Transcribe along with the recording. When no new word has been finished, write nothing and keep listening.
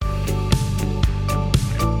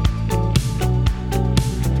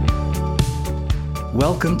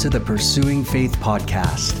Welcome to the Pursuing Faith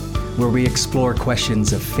podcast, where we explore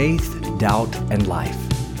questions of faith, doubt, and life.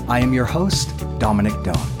 I am your host, Dominic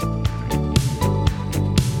Doan.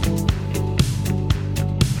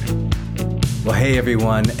 Well, hey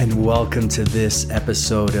everyone, and welcome to this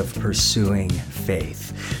episode of Pursuing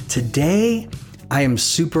Faith. Today, I am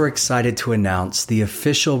super excited to announce the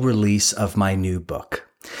official release of my new book.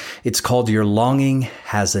 It's called Your Longing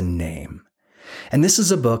Has a Name. And this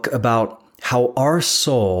is a book about how our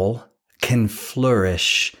soul can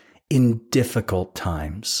flourish in difficult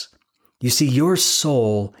times. You see, your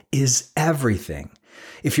soul is everything.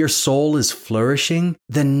 If your soul is flourishing,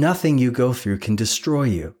 then nothing you go through can destroy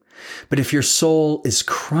you. But if your soul is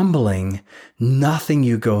crumbling, nothing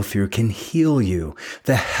you go through can heal you.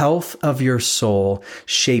 The health of your soul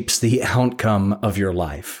shapes the outcome of your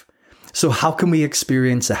life. So how can we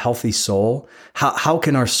experience a healthy soul? How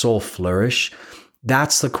can our soul flourish?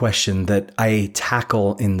 That's the question that I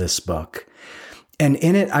tackle in this book. And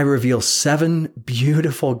in it, I reveal 7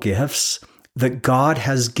 beautiful gifts that God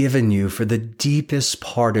has given you for the deepest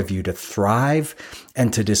part of you to thrive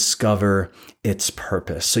and to discover its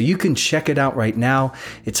purpose. So you can check it out right now.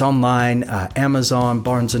 It's online, Amazon,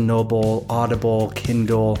 Barnes & Noble, Audible,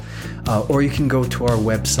 Kindle, or you can go to our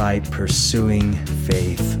website,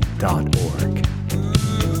 pursuingfaith.org.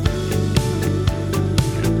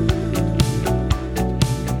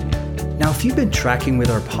 Now, if you've been tracking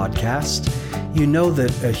with our podcast, you know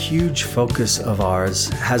that a huge focus of ours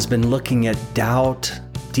has been looking at doubt,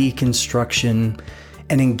 deconstruction,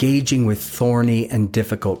 and engaging with thorny and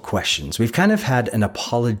difficult questions. We've kind of had an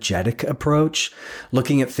apologetic approach,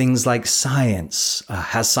 looking at things like science.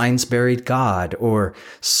 Has science buried God? Or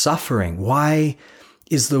suffering? Why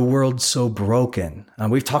is the world so broken?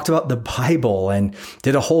 We've talked about the Bible and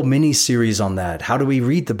did a whole mini series on that. How do we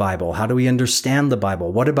read the Bible? How do we understand the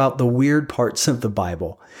Bible? What about the weird parts of the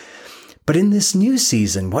Bible? But in this new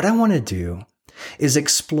season, what I want to do is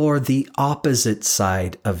explore the opposite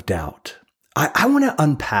side of doubt. I want to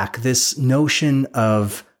unpack this notion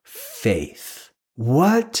of faith.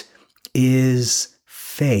 What is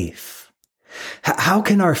faith? How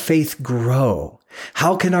can our faith grow?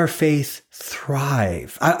 How can our faith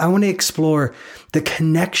thrive? I want to explore the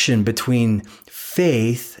connection between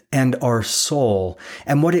faith and our soul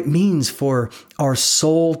and what it means for our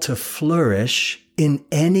soul to flourish in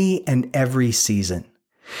any and every season.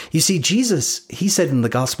 You see, Jesus, he said in the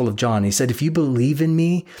Gospel of John, he said, if you believe in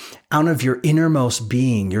me, out of your innermost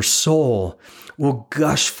being, your soul will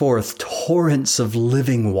gush forth torrents of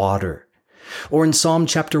living water. Or in Psalm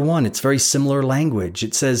chapter 1, it's very similar language.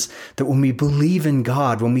 It says that when we believe in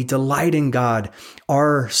God, when we delight in God,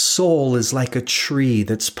 our soul is like a tree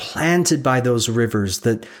that's planted by those rivers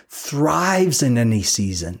that thrives in any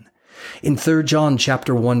season. In 3 John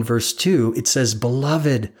chapter 1, verse 2, it says,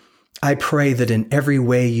 Beloved, I pray that in every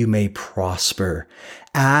way you may prosper,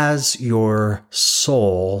 as your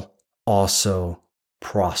soul also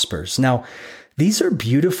prospers. Now, these are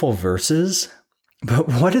beautiful verses, but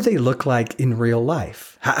what do they look like in real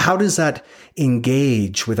life? How does that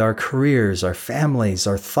engage with our careers, our families,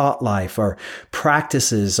 our thought life, our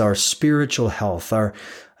practices, our spiritual health, our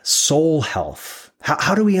soul health?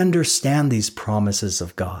 How do we understand these promises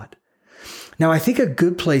of God? Now, I think a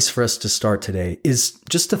good place for us to start today is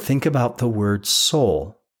just to think about the word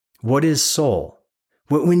soul. What is soul?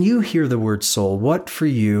 When you hear the word soul, what for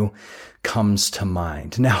you comes to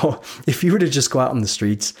mind? Now, if you were to just go out on the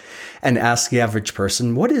streets and ask the average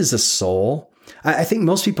person, what is a soul? I think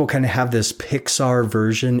most people kind of have this Pixar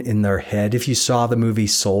version in their head. If you saw the movie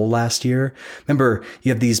Soul last year, remember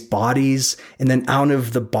you have these bodies and then out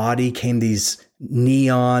of the body came these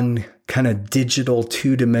neon kind of digital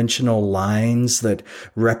 2-dimensional lines that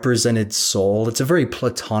represented soul. It's a very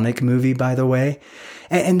Platonic movie, by the way.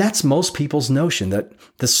 And that's most people's notion, that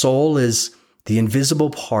the soul is the invisible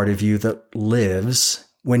part of you that lives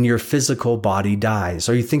when your physical body dies.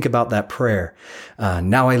 Or you think about that prayer.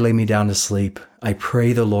 Now I lay me down to sleep. I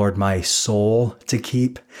pray the Lord my soul to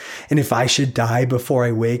keep. And if I should die before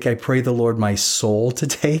I wake, I pray the Lord my soul to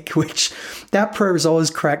take, which that prayer has always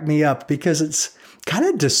cracked me up because it's kind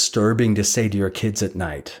of disturbing to say to your kids at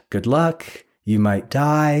night, good luck, you might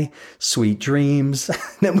die, sweet dreams.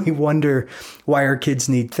 Then we wonder why our kids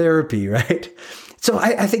need therapy, right? So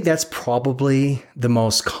I think that's probably the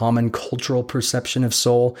most common cultural perception of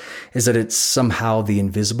soul, is that it's somehow the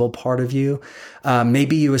invisible part of you.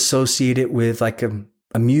 Maybe you associate it with like a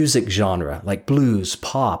music genre, like blues,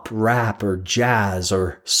 pop, rap, or jazz,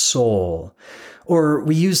 or soul. Or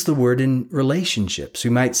we use the word in relationships.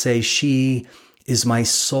 We might say, she is my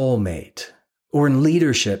soulmate. Or in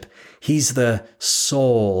leadership, he's the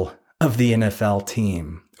soul of the NFL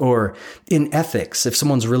team. Or in ethics, if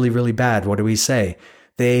someone's really, really bad, what do we say?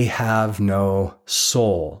 They have no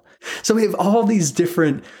soul. So we have all these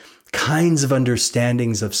different kinds of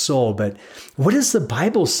understandings of soul, but what does the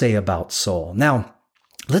Bible say about soul? Now,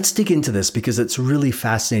 let's dig into this because it's really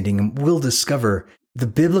fascinating, and we'll discover the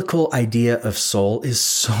biblical idea of soul is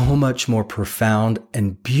so much more profound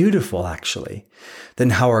and beautiful, actually,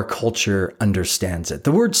 than how our culture understands it.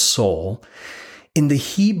 The word soul in the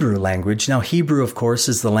Hebrew language, now Hebrew, of course,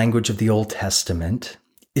 is the language of the Old Testament.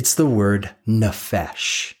 It's the word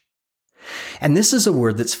nephesh. And this is a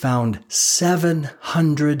word that's found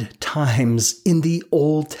 700 times in the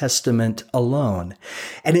Old Testament alone.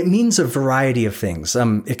 And it means a variety of things.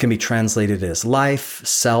 It can be translated as life,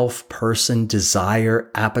 self, person,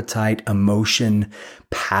 desire, appetite, emotion,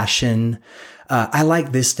 passion. I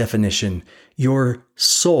like this definition. Your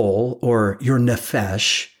soul, or your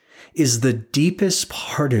nephesh, is the deepest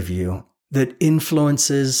part of you that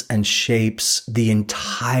influences and shapes the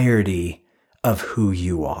entirety of who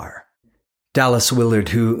you are. Dallas Willard,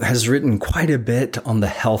 who has written quite a bit on the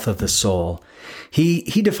health of the soul, he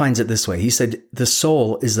defines it this way. He said, the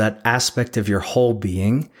soul is that aspect of your whole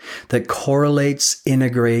being that correlates,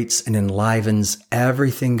 integrates, and enlivens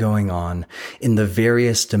everything going on in the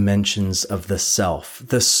various dimensions of the self.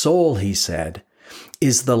 The soul, he said,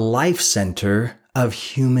 is the life center of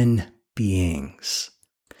human beings.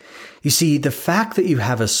 You see, the fact that you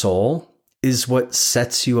have a soul is what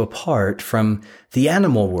sets you apart from the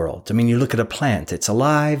animal world. I mean, you look at a plant, it's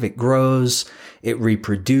alive, it grows, it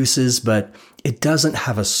reproduces, but it doesn't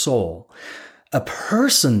have a soul. A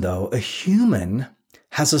person, though, a human,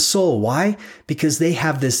 has a soul. Why? Because they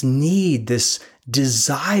have this need, this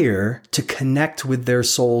desire to connect with their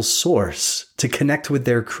soul's source, to connect with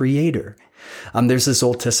their creator. There's this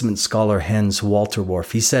Old Testament scholar, Hans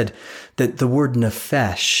Walterwerf. He said that the word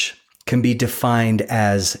nephesh can be defined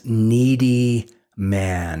as needy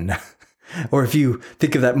man. Or if you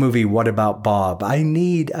think of that movie, What About Bob? I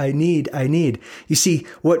need. You see,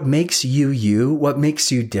 what makes you, what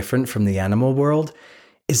makes you different from the animal world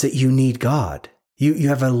is that you need God. You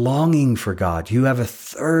have a longing for God. You have a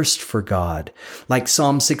thirst for God. Like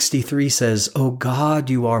Psalm 63 says, "O God,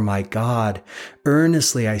 you are my God.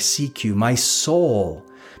 Earnestly I seek you. My soul,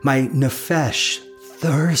 my nephesh,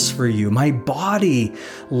 thirsts for you. My body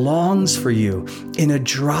longs for you in a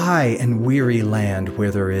dry and weary land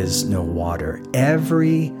where there is no water."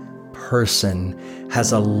 Every person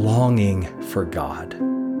has a longing for God.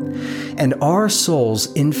 And our soul's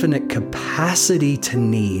infinite capacity to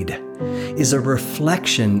need is a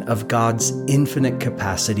reflection of God's infinite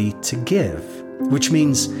capacity to give, which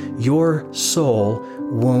means your soul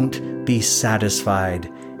won't be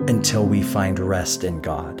satisfied until we find rest in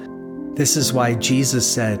God. This is why Jesus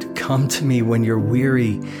said, "Come to me when you're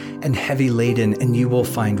weary and heavy laden, and you will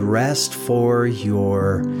find rest for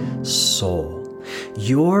your soul."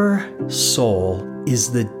 Your soul is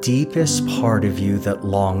the deepest part of you that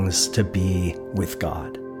longs to be with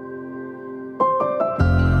God.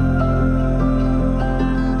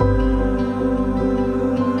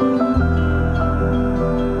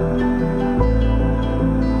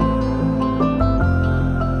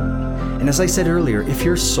 And as I said earlier, if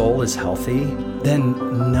your soul is healthy,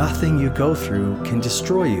 then nothing you go through can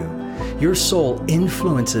destroy you. Your soul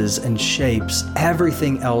influences and shapes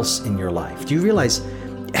everything else in your life. Do you realize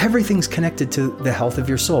everything's connected to the health of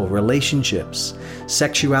your soul? Relationships,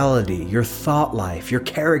 sexuality, your thought life, your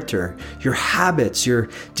character, your habits, your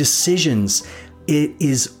decisions. It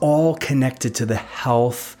is all connected to the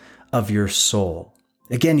health of your soul.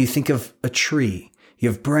 Again, you think of a tree. You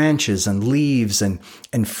have branches and leaves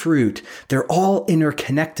and fruit. They're all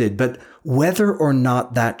interconnected, but whether or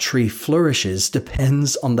not that tree flourishes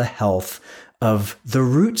depends on the health of the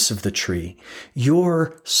roots of the tree.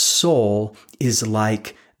 Your soul is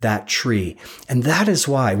like that tree. And that is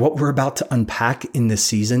why what we're about to unpack in this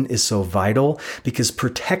season is so vital, because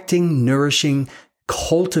protecting, nourishing,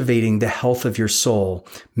 cultivating the health of your soul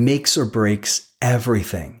makes or breaks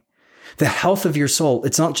everything. The health of your soul,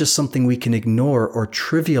 it's not just something we can ignore or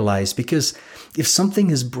trivialize, because if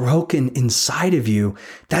something is broken inside of you,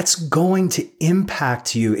 that's going to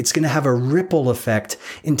impact you. It's going to have a ripple effect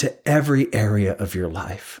into every area of your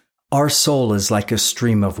life. Our soul is like a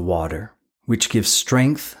stream of water, which gives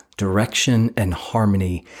strength, direction, and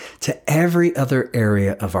harmony to every other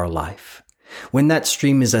area of our life. When that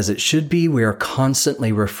stream is as it should be, we are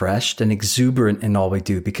constantly refreshed and exuberant in all we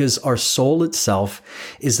do, because our soul itself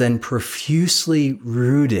is then profusely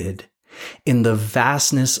rooted in the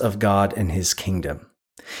vastness of God and His kingdom.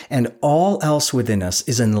 And all else within us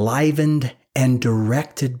is enlivened and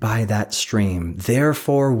directed by that stream.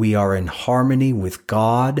 Therefore, we are in harmony with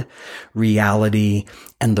God, reality,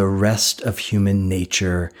 and the rest of human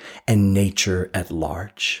nature and nature at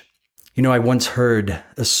large. You know, I once heard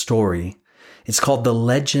a story. It's called The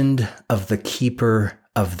Legend of the Keeper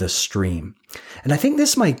of the Stream. And I think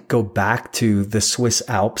this might go back to the Swiss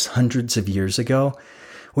Alps hundreds of years ago,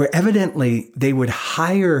 where evidently they would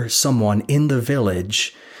hire someone in the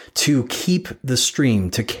village to keep the stream,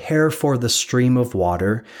 to care for the stream of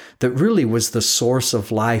water that really was the source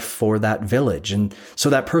of life for that village. And so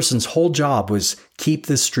that person's whole job was keep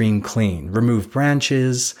the stream clean, remove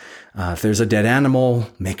branches. If there's a dead animal,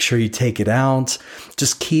 make sure you take it out.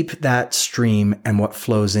 Just keep that stream and what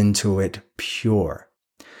flows into it pure.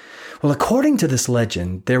 Well, according to this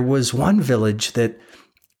legend, there was one village that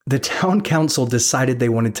the town council decided they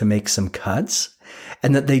wanted to make some cuts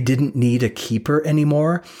and that they didn't need a keeper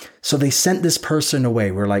anymore. So they sent this person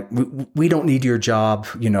away. We're like, we don't need your job.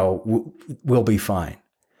 We'll be fine.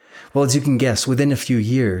 Well, as you can guess, within a few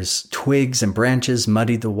years, twigs and branches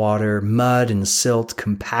muddied the water, mud and silt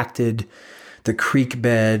compacted the creek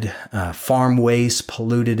bed, farm waste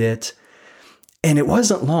polluted it. And it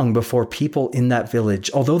wasn't long before people in that village,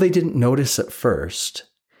 although they didn't notice at first,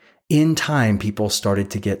 in time, people started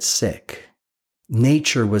to get sick.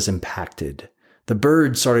 Nature was impacted. The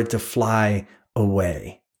birds started to fly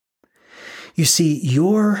away. You see,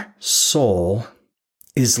 your soul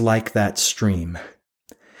is like that stream.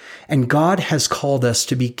 And God has called us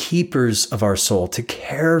to be keepers of our soul, to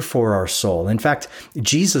care for our soul. In fact,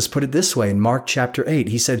 Jesus put it this way in Mark chapter 8.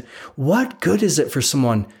 He said, "What good is it for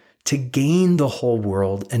someone to gain the whole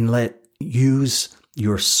world and lose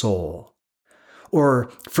your soul?"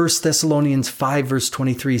 Or 1 Thessalonians 5 verse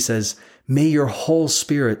 23 says, "May your whole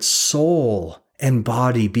spirit, soul, and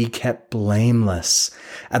body be kept blameless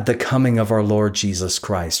at the coming of our Lord Jesus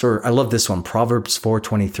Christ." Or I love this one, Proverbs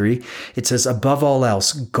 4:23. It says, "Above all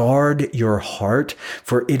else, guard your heart,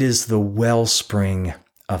 for it is the wellspring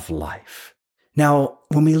of life." Now,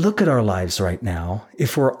 when we look at our lives right now,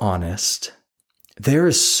 if we're honest, there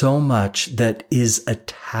is so much that is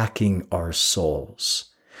attacking our souls.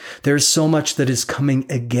 There's so much that is coming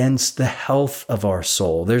against the health of our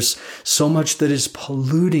soul. There's so much that is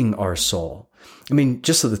polluting our soul. I mean,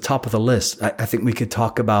 just at the top of the list, I think we could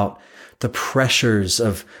talk about the pressures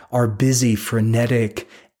of our busy, frenetic,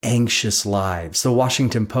 anxious lives. The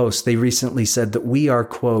Washington Post, they recently said that we are,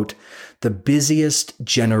 quote, "the busiest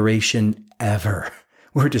generation ever."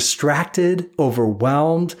 We're distracted,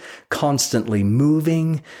 overwhelmed, constantly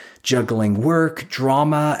moving, juggling work,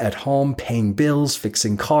 drama at home, paying bills,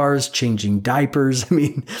 fixing cars, changing diapers. I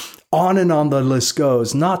mean, on and on the list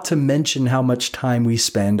goes, not to mention how much time we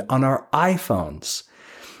spend on our iPhones.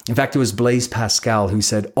 In fact, it was Blaise Pascal who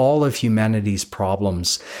said all of humanity's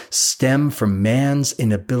problems stem from man's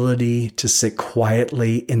inability to sit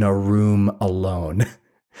quietly in a room alone.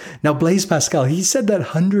 Now, Blaise Pascal, he said that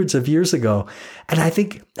hundreds of years ago, and I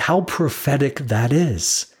think how prophetic that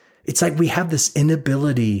is. It's like we have this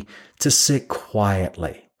inability to sit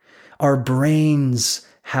quietly. Our brains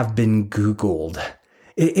have been Googled.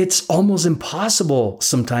 It's almost impossible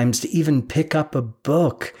sometimes to even pick up a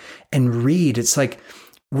book and read. It's like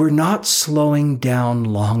we're not slowing down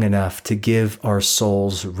long enough to give our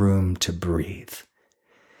souls room to breathe.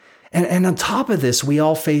 And on top of this, we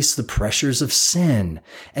all face the pressures of sin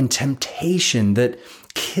and temptation that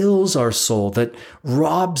kills our soul, that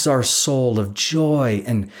robs our soul of joy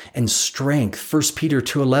and strength. 1 Peter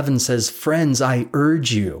 2:11 says, "Friends, I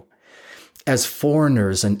urge you, as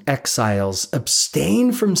foreigners and exiles,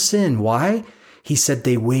 abstain from sin." Why? He said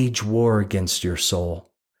they wage war against your soul.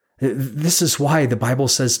 This is why the Bible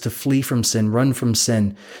says to flee from sin, run from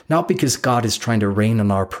sin, not because God is trying to rain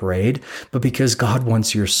on our parade, but because God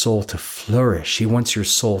wants your soul to flourish. He wants your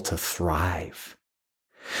soul to thrive.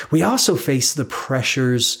 We also face the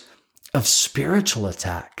pressures of spiritual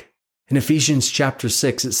attack. In Ephesians chapter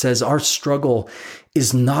 6, it says, "Our struggle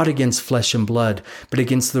is not against flesh and blood, but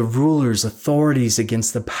against the rulers, authorities,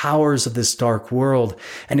 against the powers of this dark world,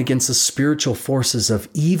 and against the spiritual forces of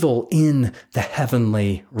evil in the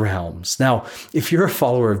heavenly realms." Now, if you're a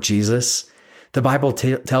follower of Jesus, the Bible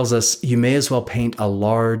tells us you may as well paint a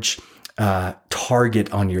large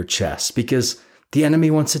target on your chest because the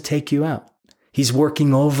enemy wants to take you out. He's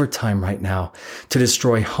working overtime right now to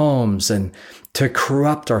destroy homes and to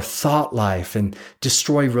corrupt our thought life and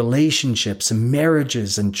destroy relationships and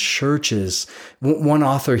marriages and churches. One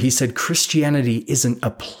author, he said, Christianity isn't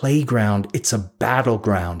a playground, it's a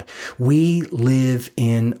battleground. We live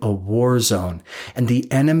in a war zone, and the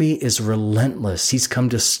enemy is relentless. He's come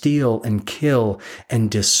to steal and kill and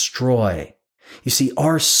destroy. You see,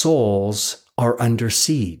 our souls are under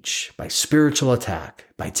siege by spiritual attack,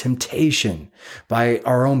 by temptation, by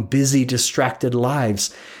our own busy, distracted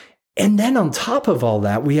lives. And then on top of all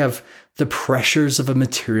that, we have the pressures of a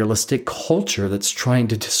materialistic culture that's trying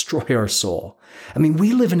to destroy our soul. I mean,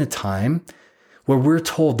 we live in a time where we're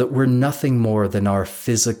told that we're nothing more than our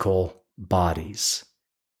physical bodies.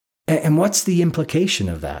 And what's the implication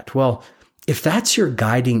of that? Well, if that's your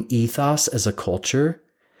guiding ethos as a culture,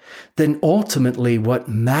 then ultimately what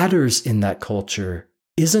matters in that culture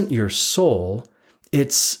isn't your soul,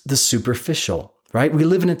 it's the superficial, right? We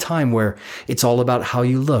live in a time where it's all about how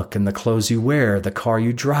you look and the clothes you wear, the car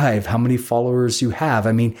you drive, how many followers you have.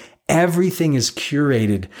 I mean, everything is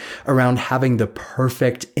curated around having the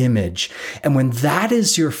perfect image. And when that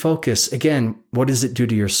is your focus, again, what does it do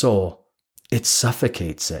to your soul? It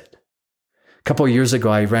suffocates it. A couple of years ago,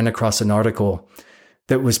 I ran across an article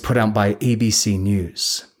that was put out by ABC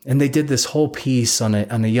News. And they did this whole piece on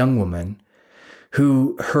a young woman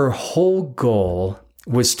who her whole goal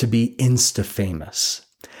was to be Insta famous.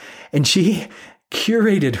 And she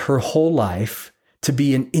curated her whole life to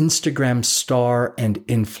be an Instagram star and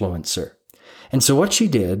influencer. And so what she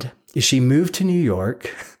did is she moved to New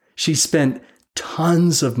York. She spent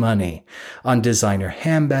tons of money on designer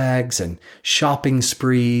handbags and shopping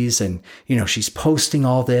sprees. And, she's posting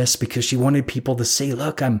all this because she wanted people to say,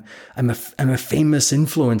 look, I'm a famous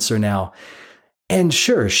influencer now. And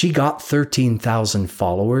sure, she got 13,000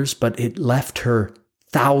 followers, but it left her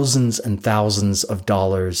thousands and thousands of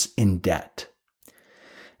dollars in debt.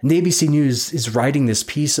 And the ABC News is writing this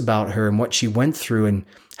piece about her and what she went through and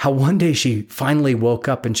how one day she finally woke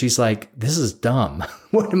up and she's like, this is dumb.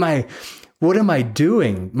 What am I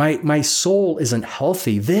doing? My soul isn't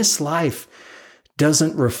healthy. This life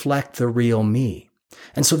doesn't reflect the real me.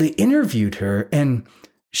 And so they interviewed her and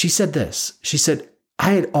she said this. She said,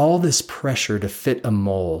 I had all this pressure to fit a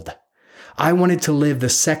mold. I wanted to live the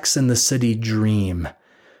Sex and the City dream,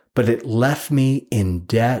 but it left me in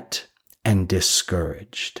debt and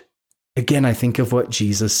discouraged. Again, I think of what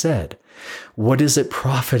Jesus said. What does it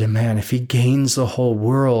profit a man if he gains the whole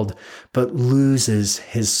world but loses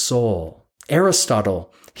his soul?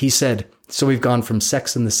 Aristotle, he said, so we've gone from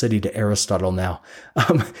Sex and the City to Aristotle now.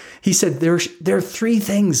 He said there are three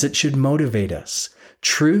things that should motivate us: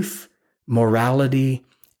 truth, morality,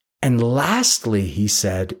 and lastly, he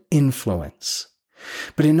said, influence.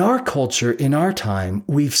 But in our culture, in our time,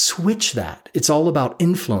 we've switched that. It's all about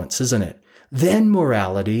influence, isn't it? Then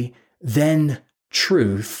morality, then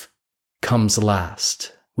truth comes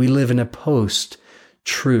last. We live in a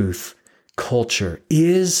post-truth culture.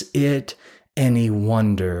 Is it any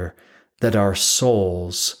wonder that our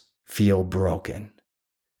souls feel broken?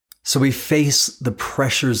 So we face the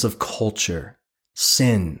pressures of culture,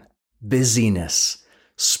 sin, busyness,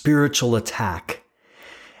 spiritual attack.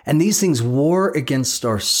 And these things war against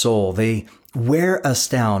our soul. They wear us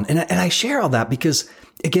down. And I share all that because,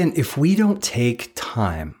 again, if we don't take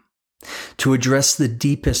time to address the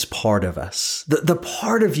deepest part of us, the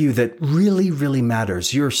part of you that really, really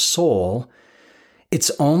matters, your soul,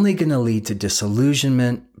 it's only going to lead to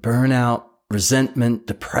disillusionment, burnout, resentment,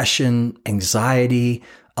 depression, anxiety,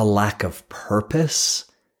 a lack of purpose.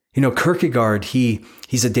 Kierkegaard,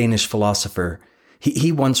 he's a Danish philosopher.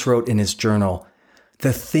 He once wrote in his journal,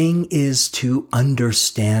 the thing is to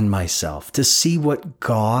understand myself, to see what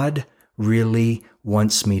God really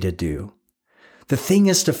wants me to do. The thing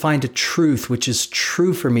is to find a truth which is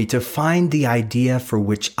true for me, to find the idea for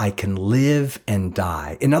which I can live and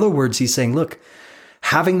die. In other words, he's saying, look,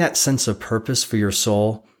 having that sense of purpose for your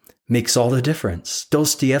soul makes all the difference.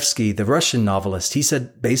 Dostoevsky, the Russian novelist, he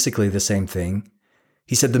said basically the same thing.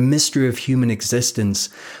 He said the mystery of human existence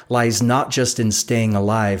lies not just in staying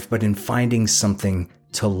alive, but in finding something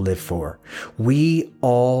to live for. We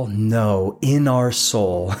all know in our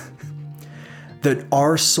soul that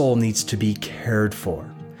our soul needs to be cared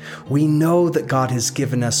for. We know that God has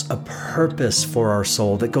given us a purpose for our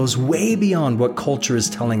soul that goes way beyond what culture is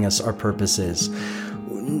telling us our purpose is.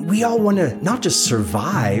 We all want to not just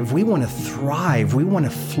survive, we want to thrive, we want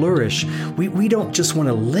to flourish. We don't just want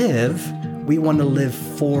to live, we want to live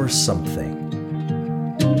for something.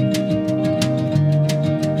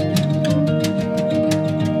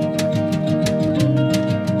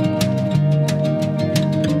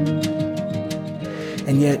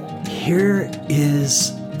 And yet, here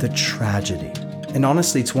is the tragedy. And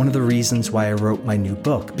honestly, it's one of the reasons why I wrote my new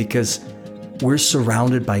book, because we're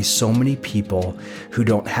surrounded by so many people who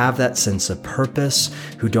don't have that sense of purpose,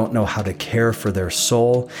 who don't know how to care for their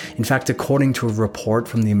soul. In fact, according to a report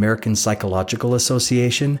from the American Psychological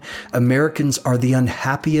Association, Americans are the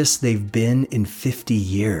unhappiest they've been in 50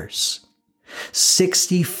 years.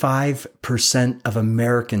 65% of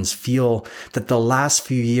Americans feel that the last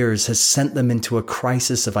few years has sent them into a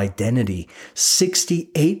crisis of identity.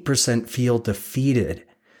 68% feel defeated.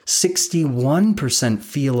 61%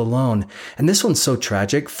 feel alone. And this one's so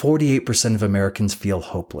tragic, 48% of Americans feel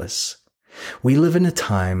hopeless. We live in a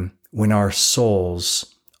time when our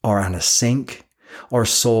souls are on a sink, our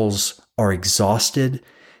souls are exhausted,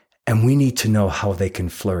 and we need to know how they can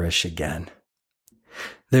flourish again.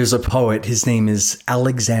 There's a poet, his name is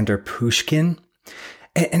Alexander Pushkin.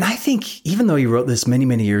 And I think even though he wrote this many,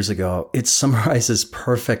 many years ago, it summarizes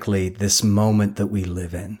perfectly this moment that we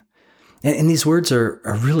live in. And these words are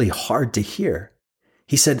really hard to hear.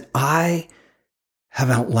 He said, "I have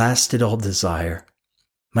outlasted all desire.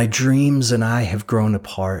 My dreams and I have grown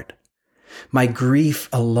apart. My grief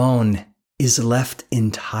alone is left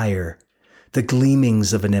entire, the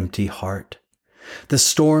gleamings of an empty heart. The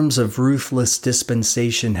storms of ruthless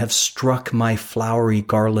dispensation have struck my flowery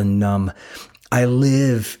garland numb. I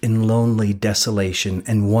live in lonely desolation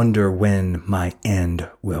and wonder when my end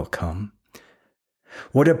will come."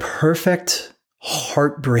 What a perfect,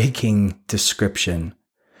 heartbreaking description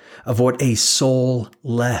of what a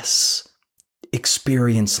soulless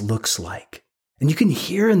experience looks like. And you can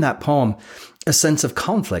hear in that poem a sense of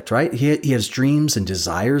conflict, right? He has dreams and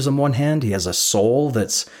desires on one hand. He has a soul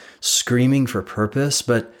that's screaming for purpose,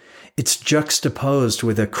 but it's juxtaposed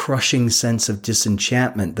with a crushing sense of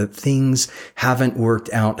disenchantment that things haven't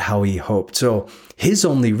worked out how he hoped. So his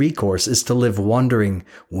only recourse is to live wondering,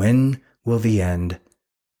 when will the end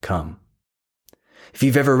come? If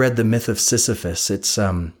you've ever read The Myth of Sisyphus, it's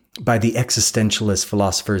by the existentialist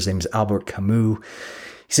philosopher, his name is Albert Camus.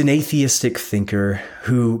 He's an atheistic thinker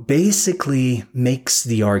who basically makes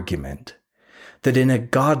the argument that in a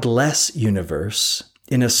godless universe,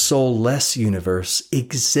 in a soulless universe,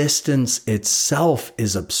 existence itself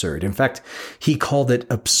is absurd. In fact, he called it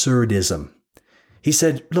absurdism. He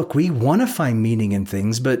said, look, we want to find meaning in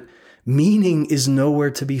things, but meaning is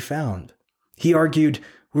nowhere to be found. He argued,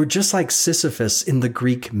 we're just like Sisyphus in the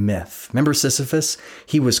Greek myth. Remember Sisyphus?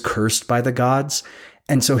 He was cursed by the gods.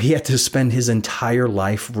 And so he had to spend his entire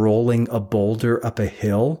life rolling a boulder up a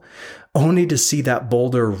hill, only to see that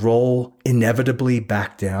boulder roll inevitably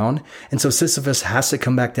back down. And so Sisyphus has to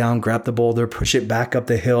come back down, grab the boulder, push it back up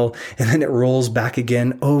the hill, and then it rolls back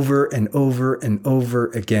again over and over and over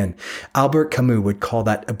again. Albert Camus would call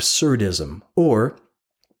that absurdism. Or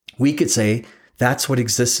we could say that's what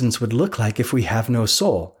existence would look like if we have no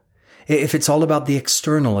soul. If it's all about the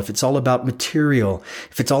external, if it's all about material,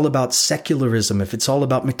 if it's all about secularism, if it's all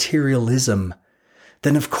about materialism,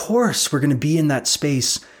 then of course we're going to be in that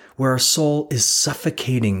space where our soul is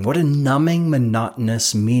suffocating. What a numbing,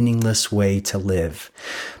 monotonous, meaningless way to live.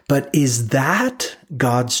 But is that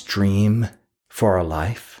God's dream for our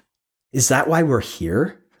life? Is that why we're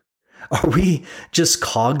here? Are we just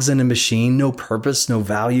cogs in a machine, no purpose, no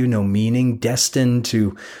value, no meaning, destined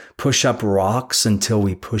to push up rocks until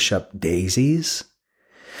we push up daisies?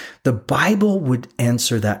 The Bible would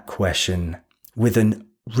answer that question with a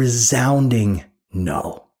resounding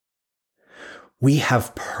no. We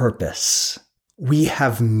have purpose. We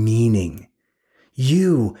have meaning.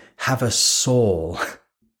 You have a soul.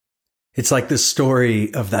 It's like the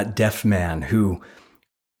story of that deaf man who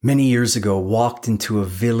many years ago walked into a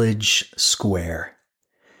village square.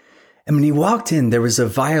 And when he walked in, there was a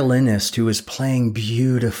violinist who was playing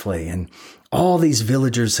beautifully, and all these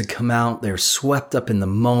villagers had come out. They're swept up in the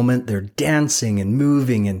moment. They're dancing and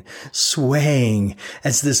moving and swaying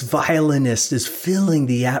as this violinist is filling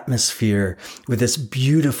the atmosphere with this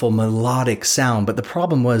beautiful melodic sound. But the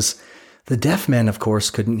problem was the deaf man, of course,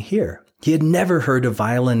 couldn't hear. He had never heard a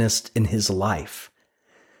violinist in his life.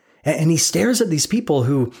 And he stares at these people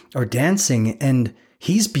who are dancing and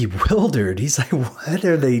he's bewildered. He's like, what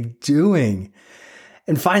are they doing?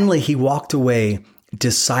 And finally, he walked away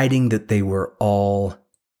deciding that they were all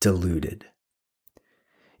deluded.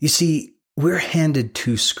 You see, we're handed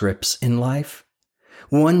two scripts in life.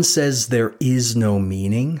 One says there is no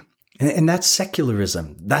meaning, and that's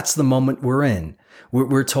secularism. That's the moment we're in.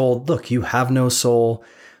 We're told, look, you have no soul.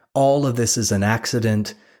 All of this is an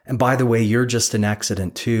accident. And by the way, you're just an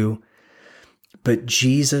accident too. But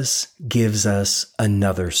Jesus gives us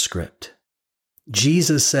another script.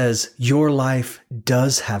 Jesus says your life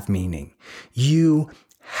does have meaning. You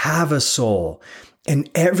have a soul. And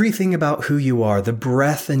everything about who you are, the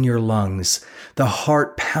breath in your lungs, the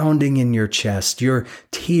heart pounding in your chest, your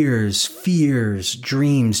tears, fears,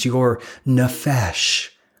 dreams, your nefesh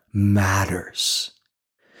matters.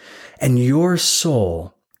 And your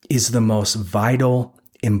soul is the most vital,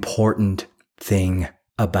 important thing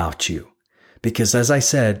about you. Because as I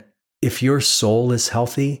said, If your soul is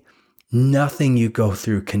healthy, nothing you go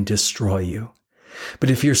through can destroy you. But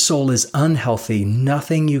if your soul is unhealthy,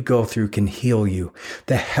 nothing you go through can heal you.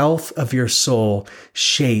 The health of your soul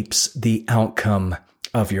shapes the outcome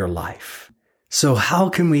of your life. So how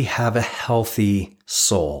can we have a healthy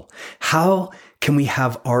soul? How can we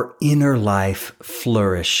have our inner life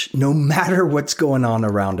flourish no matter what's going on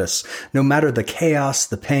around us? No matter the chaos,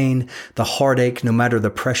 the pain, the heartache, no matter the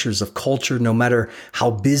pressures of culture, no matter how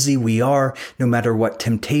busy we are, no matter what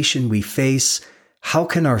temptation we face, how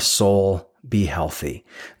can our soul be healthy?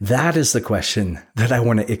 That is the question that I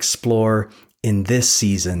want to explore in this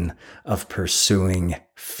season of Pursuing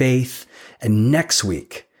Faith. And next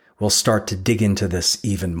week, we'll start to dig into this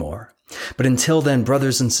even more. But until then,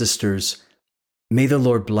 brothers and sisters, may the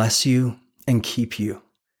Lord bless you and keep you.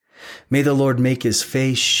 May the Lord make his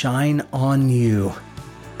face shine on you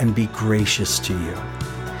and be gracious to you.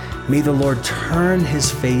 May the Lord turn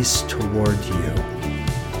his face toward you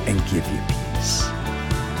and give you peace.